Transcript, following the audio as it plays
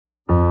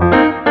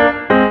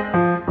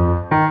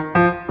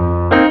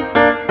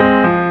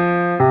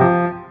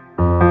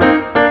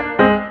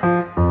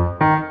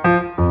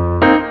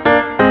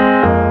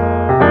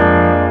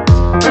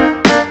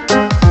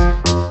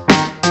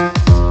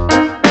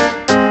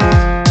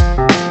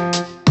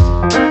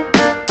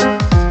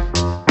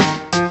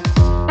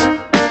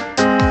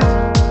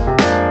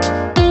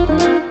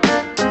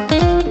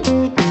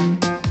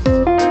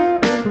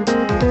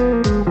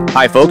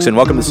Hi, folks, and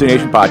welcome to the Sioux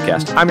Nation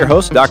podcast. I'm your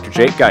host, Dr.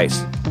 Jake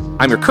Geis.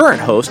 I'm your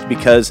current host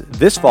because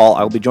this fall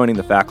I will be joining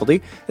the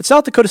faculty at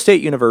South Dakota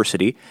State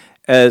University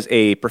as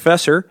a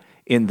professor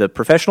in the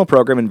professional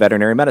program in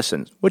veterinary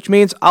medicine, which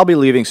means I'll be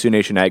leaving Sioux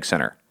Nation Ag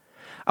Center.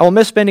 I will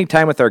miss spending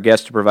time with our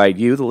guests to provide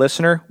you, the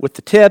listener, with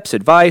the tips,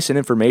 advice, and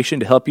information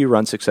to help you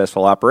run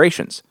successful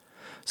operations.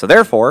 So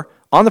therefore,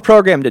 on the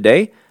program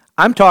today,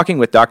 I'm talking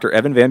with Dr.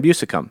 Evan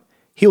VanBeusekom.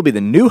 He will be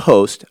the new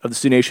host of the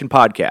Sioux Nation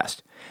podcast.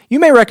 You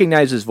may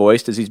recognize his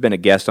voice as he's been a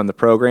guest on the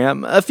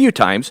program a few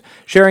times,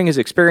 sharing his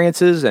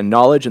experiences and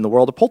knowledge in the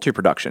world of poultry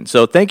production.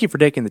 So thank you for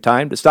taking the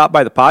time to stop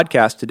by the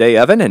podcast today,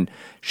 Evan, and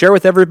share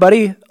with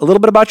everybody a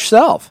little bit about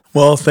yourself.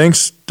 Well,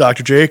 thanks,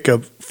 Dr. Jake,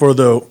 for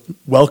the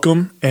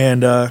welcome,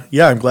 and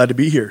I'm glad to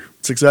be here.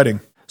 It's exciting.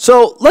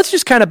 So let's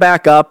just kind of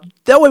back up.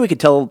 That way we can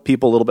tell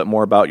people a little bit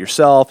more about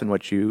yourself and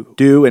what you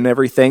do and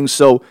everything.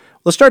 So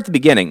let's start at the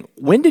beginning.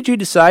 When did you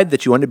decide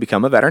that you wanted to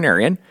become a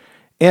veterinarian?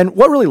 And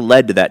what really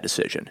led to that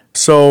decision?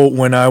 So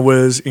when I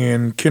was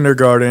in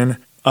kindergarten,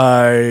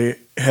 I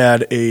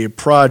had a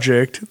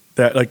project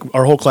that,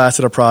 our whole class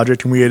had a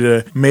project, and we had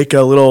to make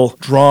a little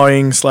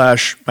drawing /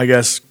 it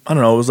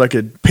was like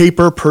a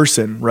paper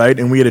person, right?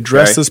 And we had to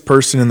dress this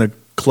person in the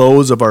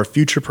clothes of our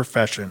future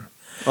profession.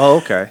 Oh,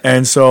 okay.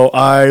 And so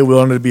I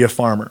wanted to be a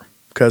farmer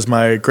because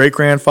my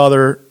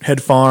great-grandfather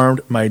had farmed,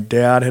 my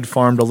dad had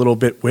farmed a little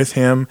bit with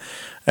him,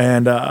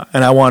 and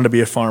I wanted to be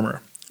a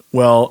farmer.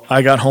 Well,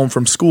 I got home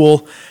from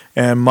school,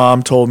 and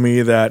Mom told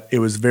me that it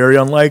was very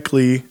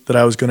unlikely that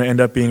I was going to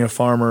end up being a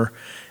farmer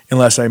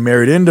unless I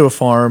married into a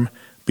farm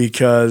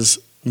because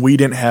we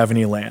didn't have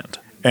any land.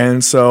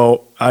 And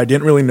so I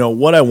didn't really know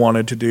what I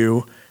wanted to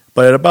do,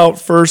 but at about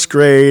first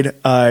grade,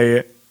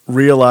 I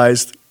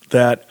realized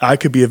that I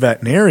could be a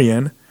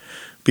veterinarian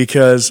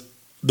because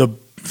the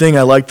thing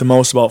I liked the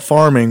most about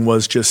farming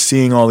was just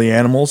seeing all the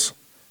animals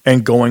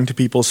and going to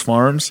people's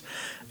farms.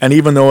 And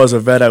even though as a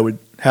vet I would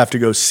have to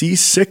go see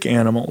sick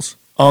animals,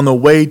 on the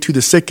way to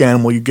the sick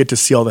animal, you get to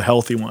see all the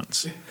healthy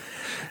ones.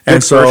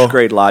 And so, first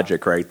grade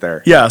logic right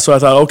there. Yeah, so I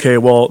thought, okay,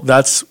 well,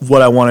 that's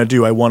what I want to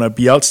do. I want to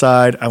be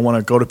outside. I want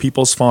to go to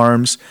people's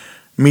farms,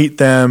 meet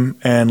them,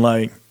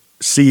 and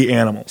see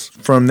animals.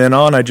 From then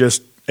on,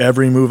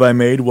 every move I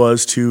made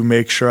was to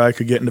make sure I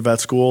could get into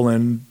vet school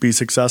and be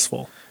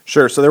successful.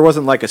 Sure. So there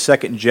wasn't like a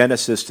second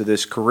genesis to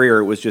this career.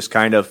 It was just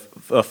kind of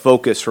a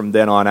focus from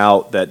then on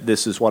out that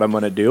this is what I'm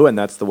going to do and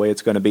that's the way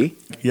it's going to be?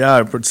 Yeah,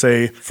 I would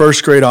say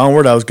first grade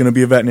onward, I was going to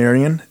be a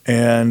veterinarian.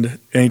 And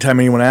anytime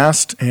anyone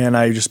asked, and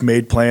I just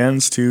made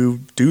plans to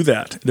do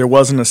that. There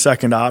wasn't a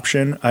second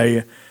option.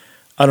 I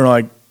don't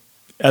know,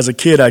 as a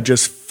kid, I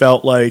just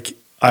felt like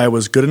I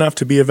was good enough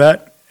to be a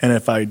vet. And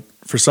if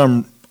for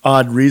some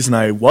odd reason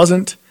I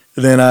wasn't,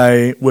 then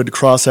I would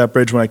cross that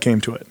bridge when I came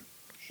to it.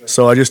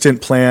 So I just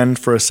didn't plan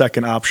for a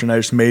second option. I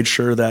just made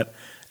sure that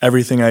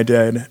everything I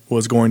did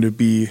was going to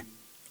be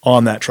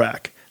on that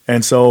track.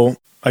 And so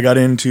I got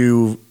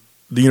into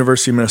the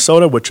University of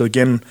Minnesota, which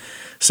again,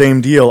 same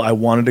deal. I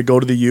wanted to go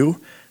to the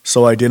U,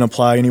 so I didn't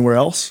apply anywhere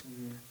else.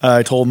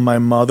 I told my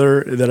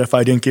mother that if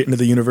I didn't get into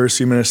the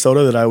University of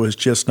Minnesota, that I was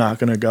just not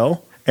going to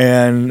go.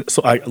 And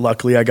so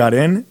luckily I got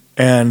in,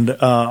 and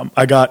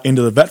I got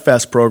into the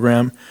VetFest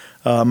program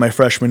my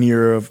freshman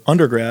year of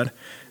undergrad.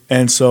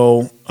 And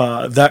so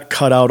that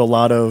cut out a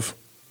lot of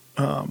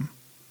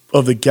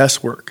the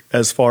guesswork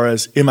as far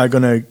as am I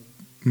going to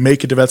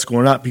make it to vet school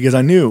or not, because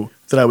I knew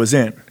that I was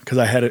in because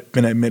I had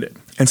been admitted.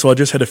 And so I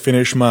just had to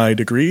finish my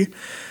degree.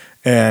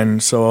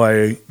 And so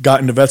I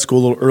got into vet school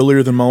a little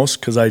earlier than most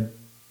because I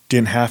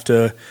didn't have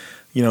to,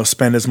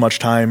 spend as much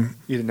time.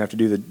 You didn't have to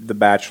do the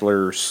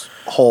bachelor's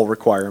whole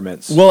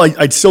requirements. Well,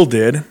 I still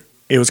did.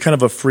 It was kind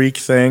of a freak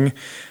thing.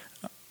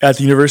 At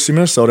the University of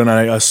Minnesota, and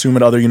I assume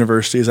at other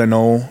universities, I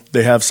know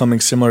they have something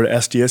similar to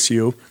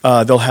SDSU,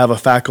 they'll have a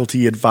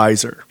faculty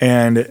advisor.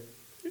 And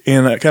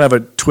in a kind of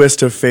a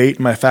twist of fate,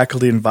 my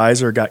faculty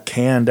advisor got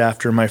canned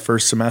after my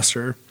first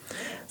semester.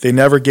 They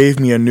never gave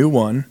me a new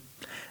one,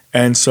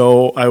 and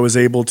so I was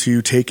able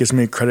to take as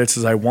many credits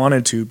as I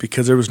wanted to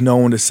because there was no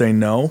one to say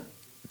no.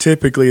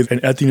 Typically,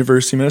 at the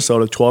University of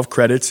Minnesota, 12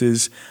 credits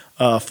is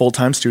a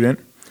full-time student.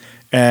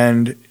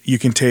 And you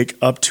can take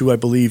up to, I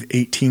believe,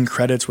 18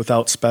 credits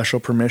without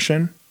special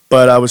permission.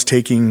 But I was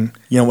taking,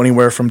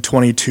 anywhere from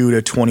 22 to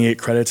 28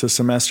 credits a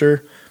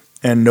semester,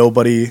 and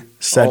nobody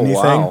said anything.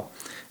 Wow.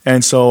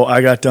 And so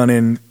I got done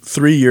in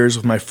 3 years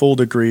with my full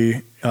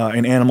degree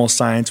in animal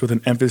science with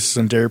an emphasis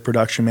on dairy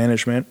production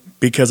management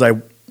because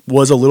I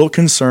was a little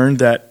concerned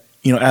that,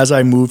 as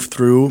I moved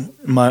through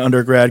my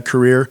undergrad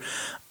career,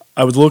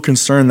 I was a little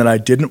concerned that I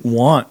didn't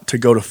want to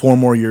go to 4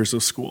 more years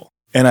of school.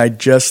 And I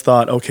just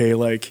thought, okay,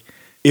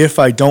 if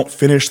I don't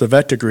finish the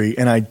vet degree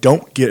and I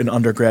don't get an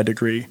undergrad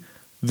degree,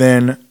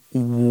 then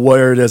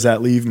where does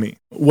that leave me?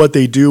 What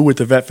they do with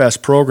the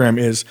VetFest program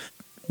is,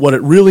 what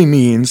it really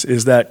means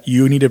is that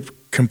you need to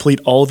complete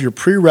all of your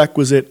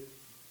prerequisite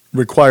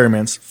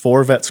requirements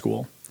for vet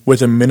school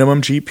with a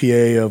minimum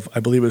GPA of, I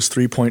believe it was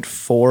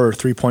 3.4 or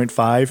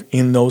 3.5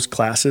 in those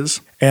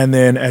classes. And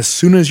then as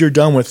soon as you're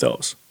done with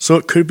those, so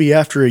it could be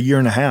after a year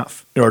and a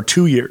half or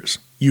 2 years,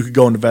 you could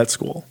go into vet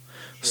school.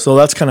 So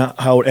that's kind of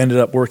how it ended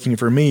up working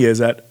for me, is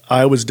that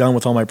I was done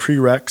with all my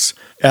prereqs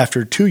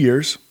after 2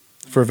 years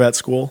for vet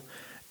school.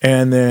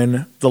 And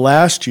then the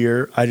last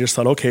year, I just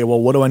thought, okay, well,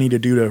 what do I need to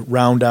do to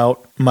round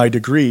out my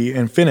degree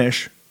and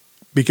finish?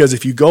 Because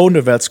if you go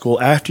into vet school,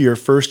 after your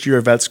first year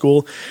of vet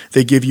school,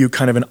 they give you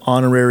kind of an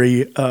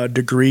honorary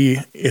degree.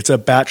 It's a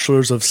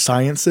bachelor's of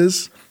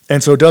sciences.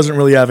 And so it doesn't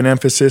really have an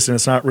emphasis, and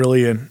it's not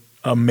really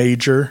a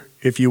major,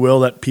 if you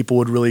will, that people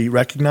would really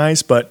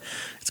recognize, but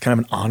it's kind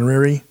of an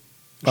honorary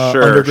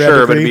undergrad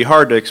degree. But it'd be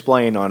hard to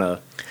explain on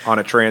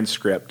a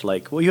transcript,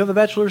 like, well, you have a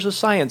bachelor's of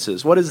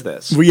sciences. What is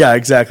this? Well, yeah,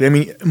 exactly. I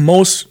mean,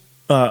 most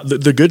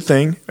the good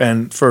thing,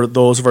 and for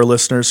those of our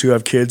listeners who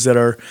have kids that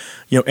are,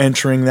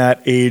 entering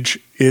that age,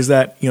 is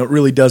that, it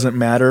really doesn't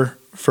matter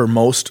for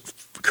most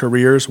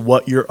careers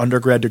what your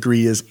undergrad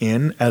degree is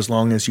in, as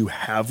long as you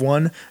have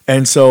one.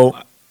 And so,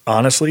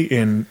 honestly,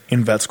 in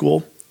vet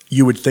school,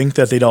 you would think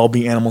that they'd all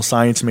be animal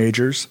science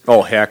majors.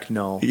 Oh, heck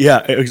no.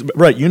 Yeah,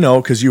 right.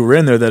 Because you were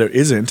in there, that it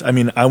isn't. I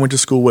mean, I went to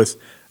school with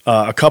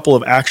a couple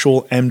of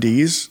actual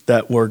MDs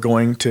that were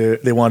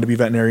they wanted to be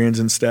veterinarians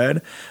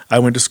instead. I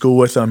went to school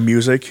with a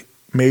music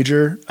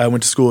major. I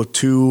went to school with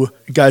 2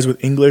 guys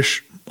with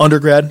English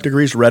undergrad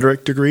degrees,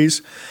 rhetoric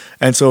degrees.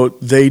 And so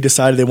they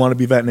decided they wanted to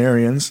be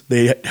veterinarians.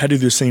 They had to do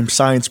the same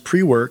science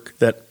pre-work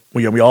that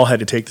we all had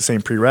to take the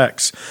same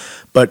prereqs.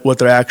 But what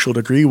their actual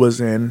degree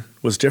was in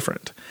was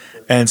different.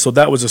 And so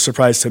that was a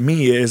surprise to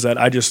me, is that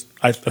I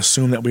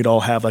assumed that we'd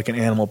all have like an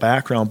animal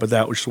background, but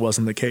that just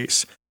wasn't the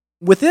case.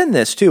 Within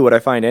this, too, what I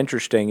find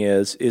interesting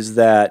is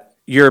that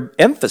your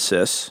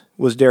emphasis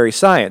was dairy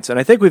science. And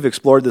I think we've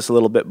explored this a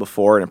little bit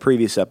before in a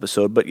previous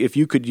episode, but if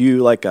you could do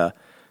like an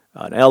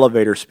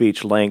elevator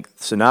speech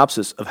length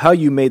synopsis of how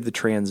you made the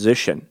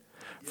transition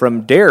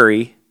from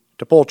dairy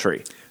to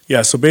poultry.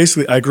 Yeah, so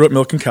basically I grew up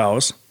milking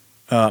cows.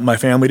 My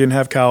family didn't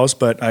have cows,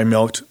 but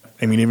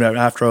even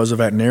after I was a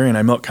veterinarian,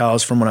 I milked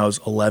cows from when I was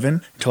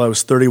 11 until I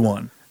was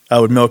 31. I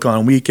would milk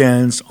on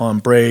weekends, on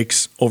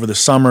breaks, over the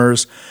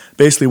summers.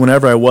 Basically,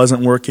 whenever I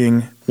wasn't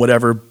working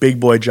whatever big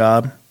boy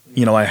job,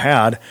 I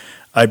had,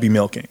 I'd be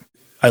milking.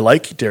 I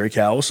like dairy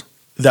cows.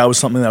 That was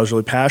something that I was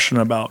really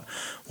passionate about.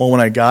 Well,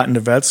 when I got into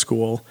vet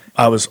school,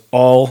 I was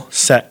all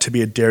set to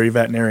be a dairy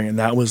veterinarian.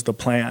 That was the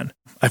plan.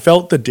 I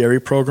felt the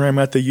dairy program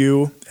at the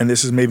U, and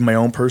this is maybe my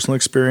own personal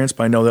experience,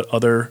 but I know that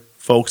other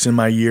folks in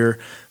my year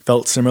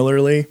felt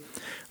similarly,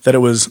 that it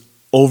was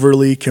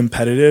overly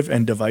competitive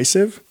and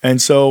divisive.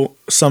 And so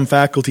some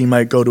faculty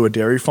might go to a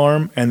dairy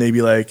farm and they'd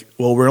be like,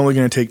 well, we're only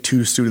going to take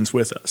 2 students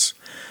with us.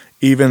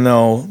 Even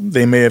though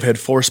they may have had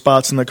 4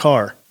 spots in the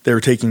car, they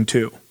were taking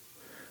 2.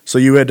 So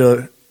you had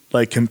to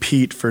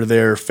compete for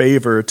their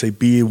favor to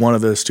be one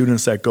of the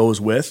students that goes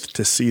with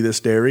to see this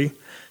dairy.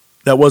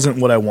 That wasn't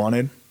what I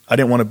wanted. I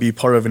didn't want to be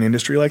part of an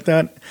industry like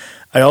that.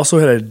 I also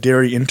had a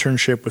dairy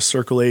internship with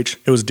Circle H.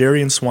 It was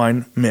dairy and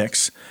swine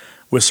mix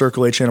with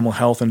Circle H Animal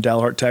Health in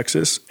Dalhart,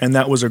 Texas, and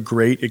that was a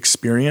great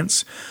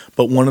experience.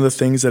 But one of the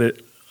things that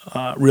it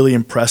really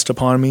impressed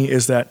upon me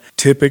is that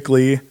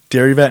typically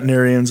dairy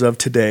veterinarians of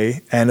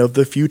today and of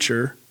the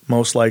future,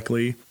 most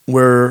likely,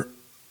 were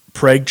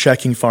preg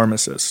checking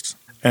pharmacists.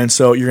 And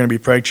so you're going to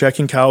be preg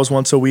checking cows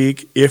once a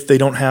week if they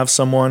don't have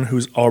someone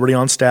who's already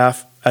on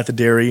staff at the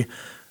dairy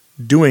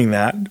doing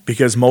that,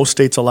 because most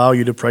states allow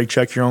you to preg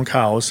check your own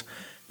cows.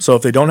 So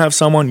if they don't have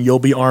someone, you'll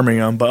be arming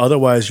them, but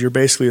otherwise you're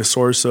basically a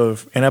source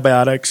of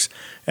antibiotics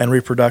and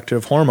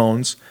reproductive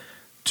hormones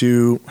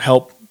to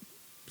help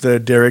the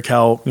dairy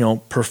cow,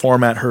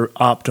 perform at her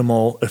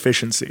optimal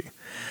efficiency.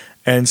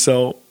 And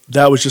so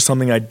that was just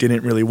something I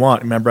didn't really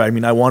want. Remember,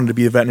 I wanted to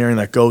be a veterinarian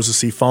that goes to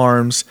see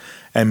farms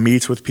and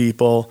meets with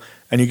people,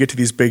 and you get to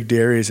these big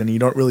dairies and you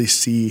don't really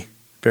see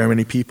very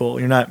many people.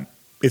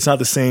 It's not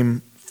the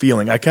same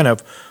feeling. I kind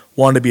of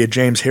wanted to be a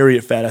James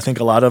Herriot vet. I think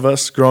a lot of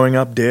us growing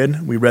up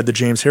did. We read the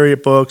James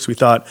Herriot books. We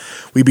thought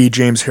we'd be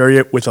James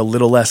Herriot with a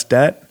little less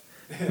debt.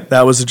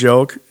 That was a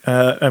joke.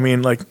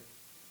 Definitely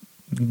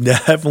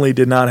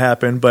did not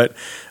happen,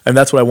 and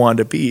that's what I wanted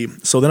to be.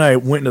 So then I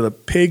went into the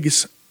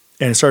pigs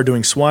and started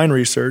doing swine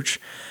research,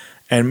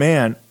 and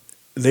man,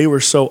 they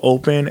were so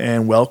open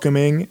and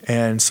welcoming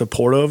and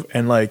supportive.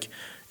 And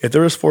if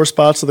there was 4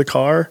 spots of the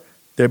car,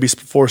 there'd be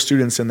 4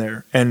 students in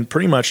there, and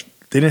pretty much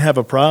they didn't have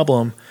a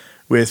problem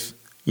with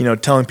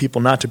telling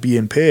people not to be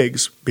in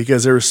pigs,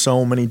 because there were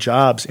so many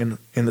jobs in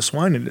the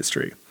swine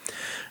industry.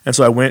 And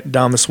so I went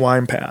down the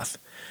swine path.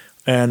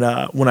 And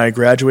when I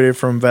graduated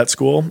from vet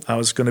school, I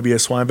was going to be a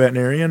swine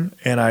veterinarian,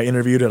 and I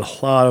interviewed at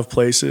a lot of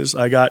places.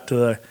 I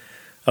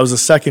was the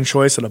second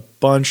choice at a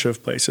bunch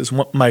of places.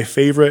 My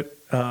favorite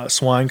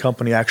swine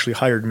company actually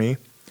hired me.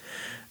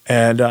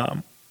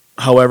 And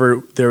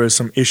however, there was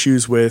some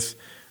issues with,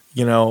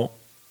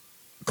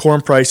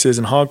 corn prices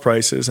and hog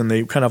prices, and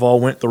they kind of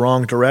all went the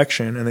wrong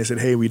direction. And they said,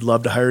 hey, we'd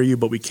love to hire you,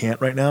 but we can't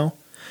right now.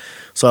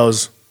 So I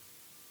was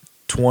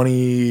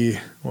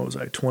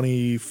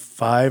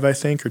 25, I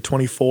think, or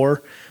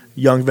 24,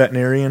 young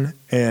veterinarian,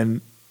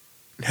 and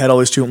had all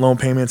these student loan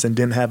payments and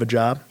didn't have a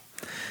job.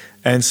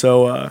 And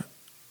so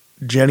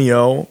Jenny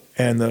O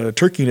and the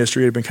turkey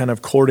industry had been kind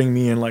of courting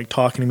me and like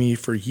talking to me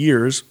for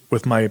years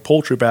with my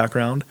poultry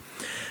background,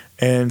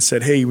 and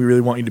said, hey, we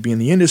really want you to be in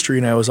the industry.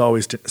 And I was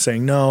always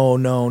saying no,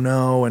 no,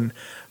 no. And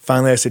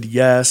finally I said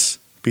yes,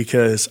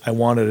 because I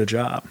wanted a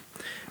job.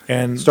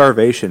 And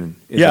starvation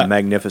is a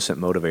magnificent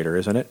motivator,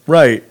 isn't it?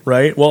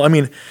 Right. Well, I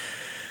mean,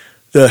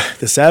 the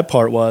sad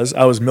part was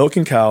I was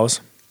milking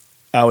cows,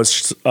 I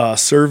was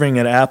serving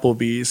at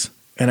Applebee's,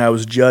 and I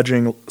was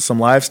judging some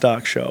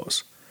livestock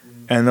shows.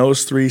 And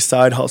those three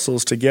side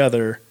hustles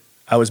together,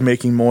 I was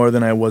making more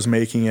than I was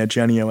making at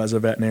Genio as a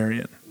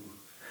veterinarian.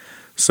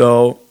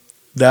 So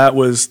that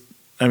was,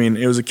 I mean,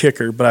 it was a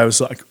kicker, but I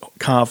was like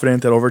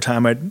confident that over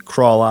time I'd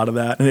crawl out of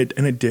that,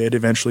 and it did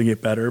eventually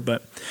get better.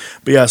 But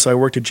yeah, so I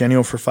worked at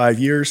Genio for 5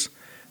 years,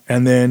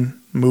 and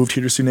then moved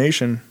here to Sioux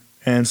Nation,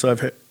 and so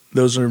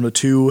those are the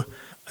two,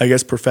 I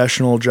guess,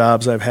 professional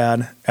jobs I've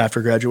had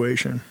after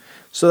graduation.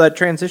 So that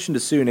transition to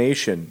Sioux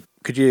Nation,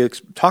 could you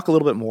talk a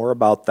little bit more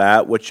about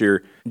that? What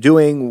you're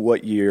doing,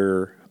 what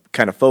your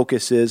kind of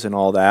focus is, and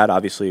all that?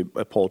 Obviously,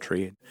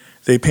 poultry.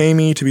 They pay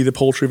me to be the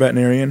poultry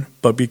veterinarian,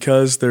 but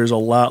because there's a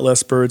lot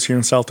less birds here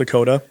in South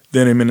Dakota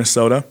than in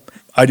Minnesota,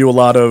 I do a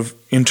lot of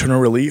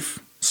internal relief.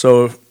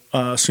 So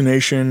Sioux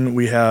Nation,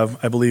 we have,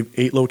 I believe,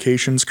 8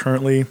 locations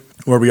currently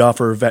where we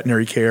offer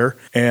veterinary care.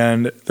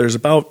 And there's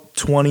about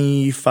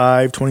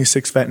 25,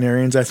 26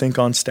 veterinarians, I think,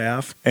 on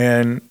staff.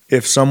 And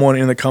if someone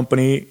in the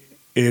company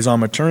is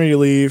on maternity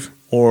leave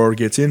or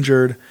gets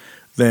injured,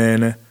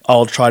 then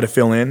I'll try to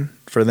fill in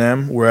for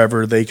them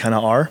wherever they kind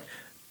of are.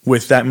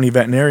 With that many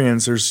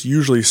veterinarians, there's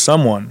usually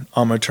someone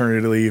on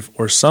maternity leave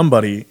or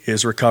somebody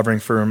is recovering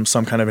from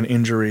some kind of an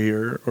injury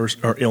or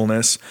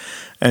illness.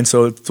 And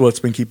so it's what's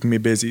been keeping me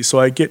busy. So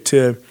I get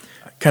to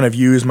kind of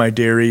use my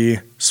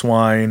dairy,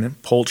 swine,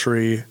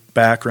 poultry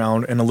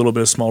background and a little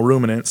bit of small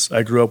ruminants.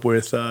 I grew up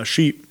with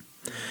sheep.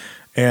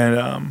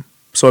 And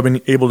so I've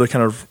been able to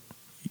kind of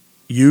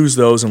use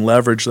those and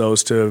leverage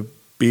those to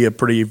be a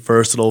pretty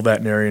versatile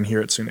veterinarian here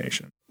at Sioux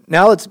Nation.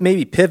 Now let's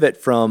maybe pivot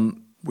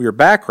from your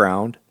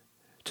background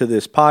to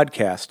this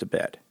podcast a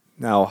bit.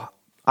 Now,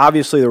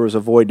 obviously there was a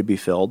void to be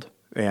filled,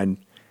 and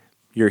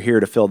you're here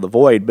to fill the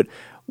void, but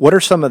what are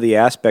some of the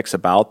aspects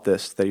about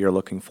this that you're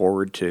looking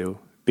forward to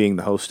being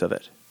the host of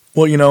it?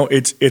 Well, you know,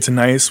 it's a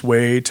nice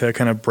way to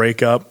kind of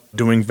break up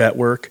doing vet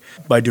work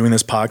by doing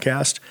this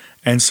podcast.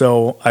 And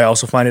so I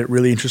also find it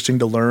really interesting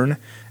to learn.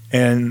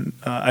 And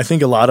I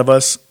think a lot of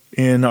us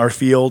in our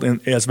field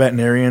and as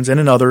veterinarians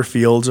and in other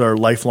fields are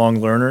lifelong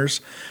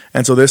learners.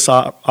 And so this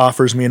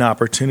offers me an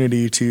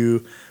opportunity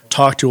to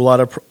talk to a lot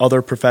of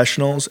other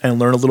professionals and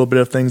learn a little bit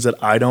of things that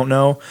I don't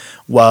know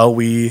while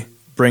we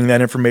bring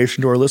that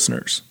information to our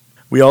listeners.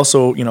 We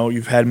also, you know,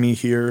 you've had me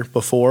here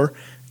before,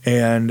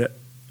 and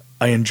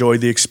I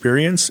enjoyed the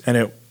experience, and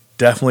it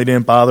definitely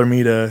didn't bother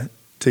me to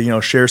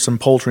share some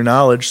poultry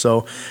knowledge.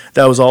 So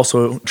that was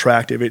also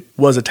attractive. It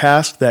was a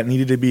task that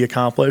needed to be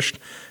accomplished,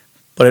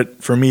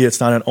 but for me, it's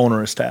not an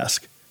onerous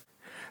task.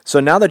 So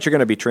now that you're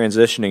going to be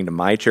transitioning to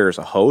my chair as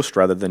a host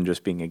rather than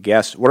just being a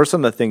guest, what are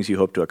some of the things you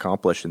hope to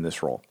accomplish in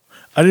this role?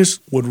 I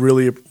just would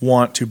really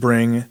want to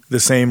bring the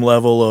same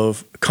level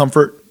of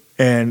comfort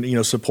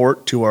and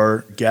support to our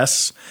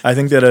guests. I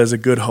think that as a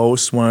good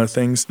host, one of the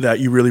things that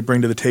you really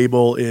bring to the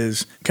table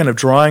is kind of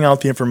drawing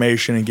out the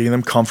information and getting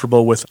them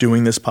comfortable with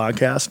doing this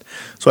podcast.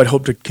 So I'd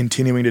hope to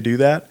continuing to do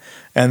that.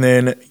 And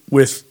then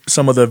with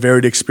some of the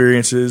varied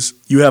experiences,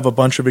 you have a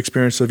bunch of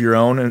experience of your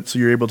own, and so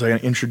you're able to kind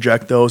of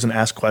interject those and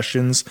ask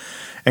questions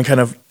and kind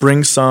of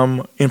bring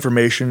some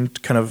information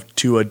kind of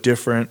to a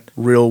different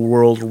real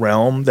world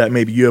realm that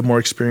maybe you have more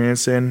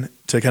experience in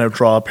to kind of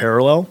draw a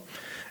parallel.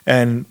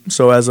 And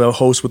so as a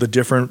host with a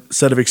different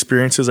set of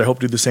experiences, I hope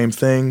to do the same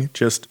thing,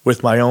 just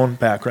with my own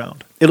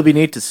background. It'll be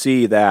neat to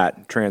see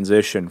that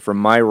transition from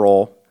my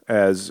role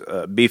as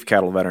a beef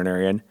cattle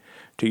veterinarian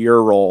to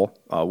your role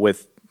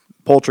with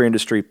Poultry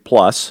Industry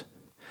Plus,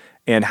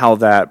 and how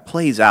that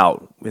plays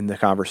out in the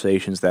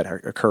conversations that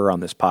occur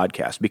on this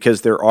podcast,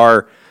 because there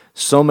are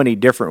so many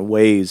different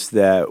ways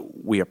that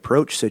we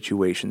approach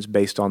situations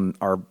based on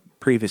our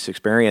previous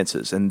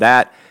experiences, and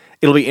that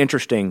it'll be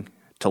interesting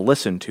to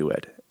listen to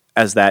it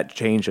as that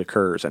change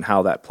occurs and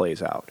how that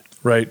plays out.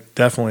 Right,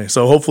 definitely.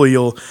 So hopefully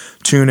you'll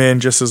tune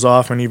in just as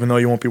often, even though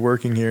you won't be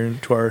working here,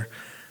 to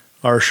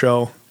our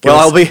show.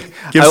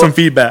 Give some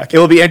feedback. It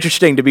will be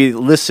interesting to be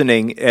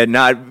listening and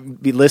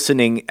not be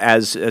listening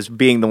as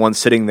being the one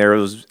sitting there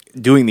who's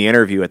doing the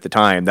interview at the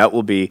time.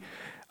 That'll be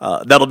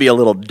a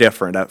little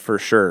different for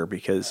sure,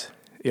 because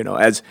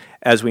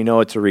as we know,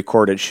 it's a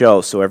recorded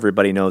show, so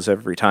everybody knows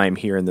every time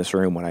here in this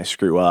room when I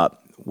screw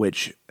up,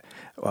 which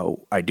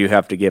I do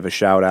have to give a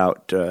shout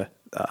out to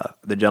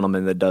the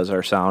gentleman that does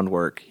our sound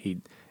work. He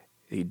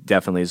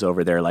definitely is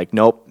over there like,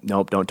 nope,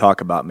 don't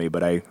talk about me,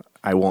 but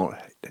I won't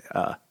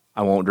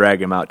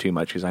drag him out too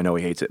much because I know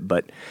he hates it.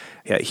 But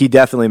yeah, he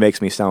definitely makes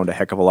me sound a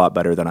heck of a lot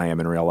better than I am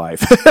in real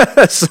life.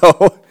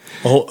 So,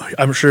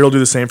 I'm sure he'll do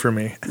the same for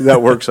me.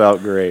 That works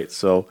out great.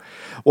 So,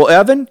 well,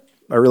 Evan,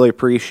 I really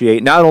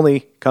appreciate not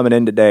only coming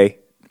in today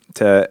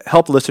to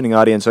help the listening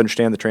audience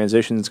understand the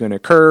transition that's going to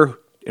occur,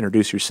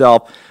 introduce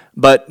yourself,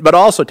 but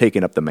also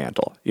taking up the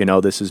mantle.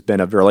 This has been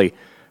a really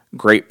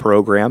great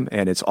program,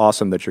 and it's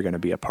awesome that you're going to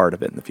be a part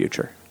of it in the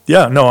future.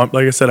 Yeah, no,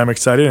 like I said, I'm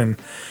excited, and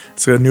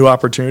it's a new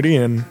opportunity,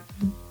 and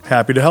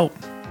happy to help.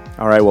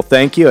 All right, well,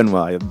 thank you, and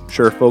I'm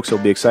sure folks will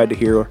be excited to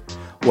hear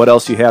what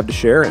else you have to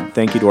share, and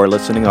thank you to our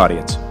listening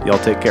audience. Y'all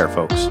take care,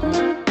 folks.